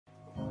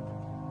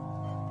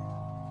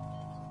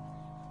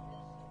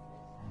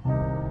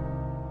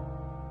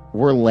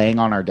we're laying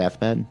on our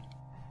deathbed,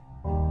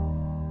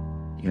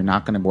 you're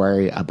not going to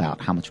worry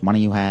about how much money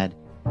you had,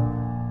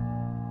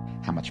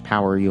 how much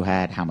power you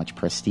had, how much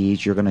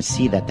prestige. You're going to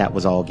see that that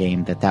was all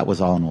game, that that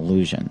was all an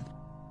illusion.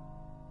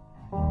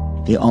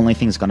 The only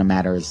thing that's going to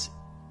matter is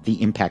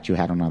the impact you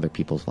had on other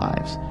people's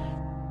lives.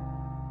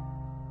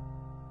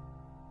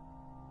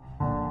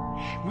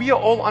 We are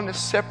all on a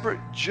separate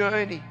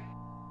journey.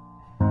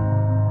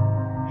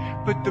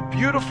 But the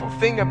beautiful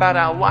thing about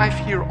our life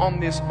here on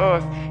this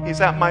earth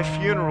is at my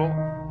funeral,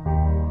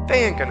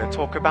 they ain't going to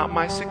talk about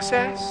my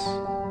success.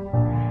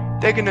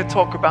 They're going to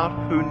talk about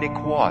who Nick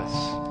was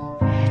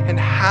and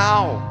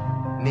how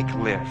Nick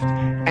lived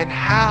and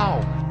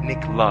how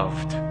Nick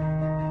loved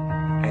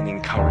and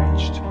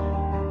encouraged.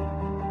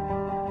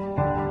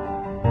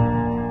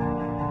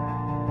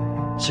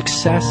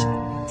 Success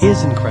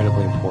is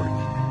incredibly important,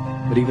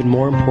 but even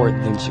more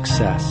important than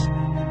success,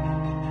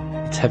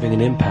 it's having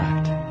an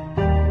impact.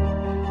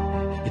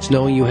 It's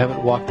knowing you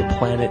haven't walked the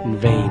planet in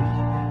vain.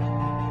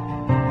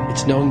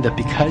 It's knowing that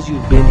because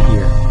you've been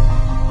here,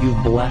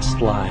 you've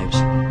blessed lives,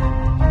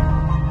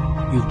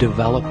 you've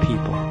developed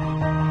people,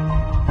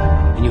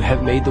 and you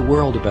have made the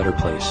world a better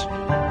place.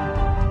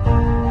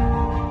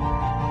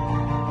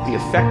 The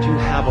effect you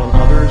have on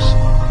others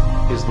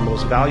is the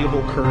most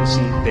valuable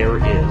currency there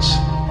is.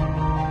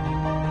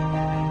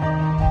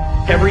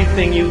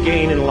 Everything you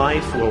gain in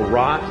life will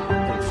rot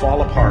and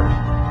fall apart,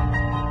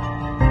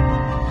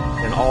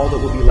 and all that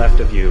will be left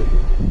of you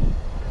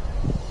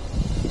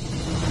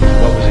is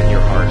what was in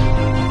your heart.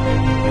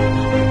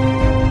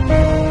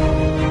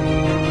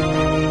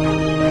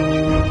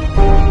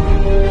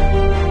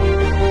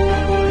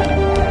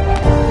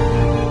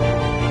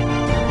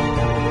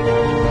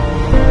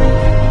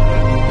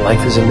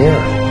 Life is a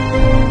mirror,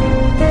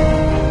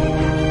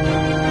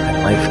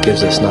 and life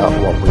gives us not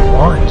what we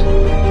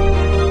want,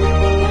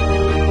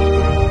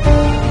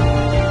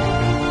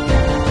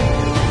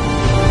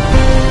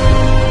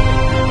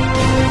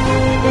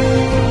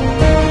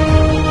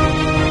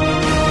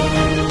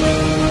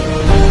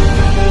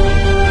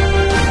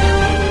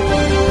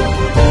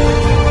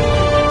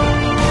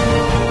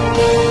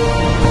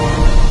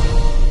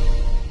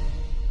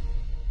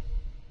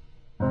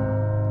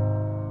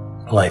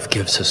 life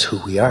gives us who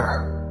we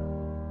are.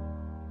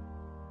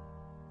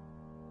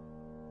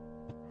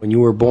 When you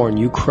were born,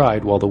 you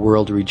cried while the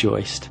world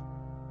rejoiced.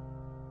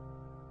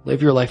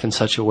 Live your life in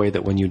such a way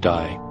that when you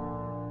die,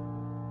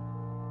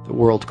 the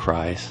world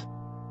cries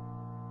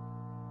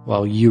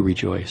while you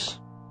rejoice.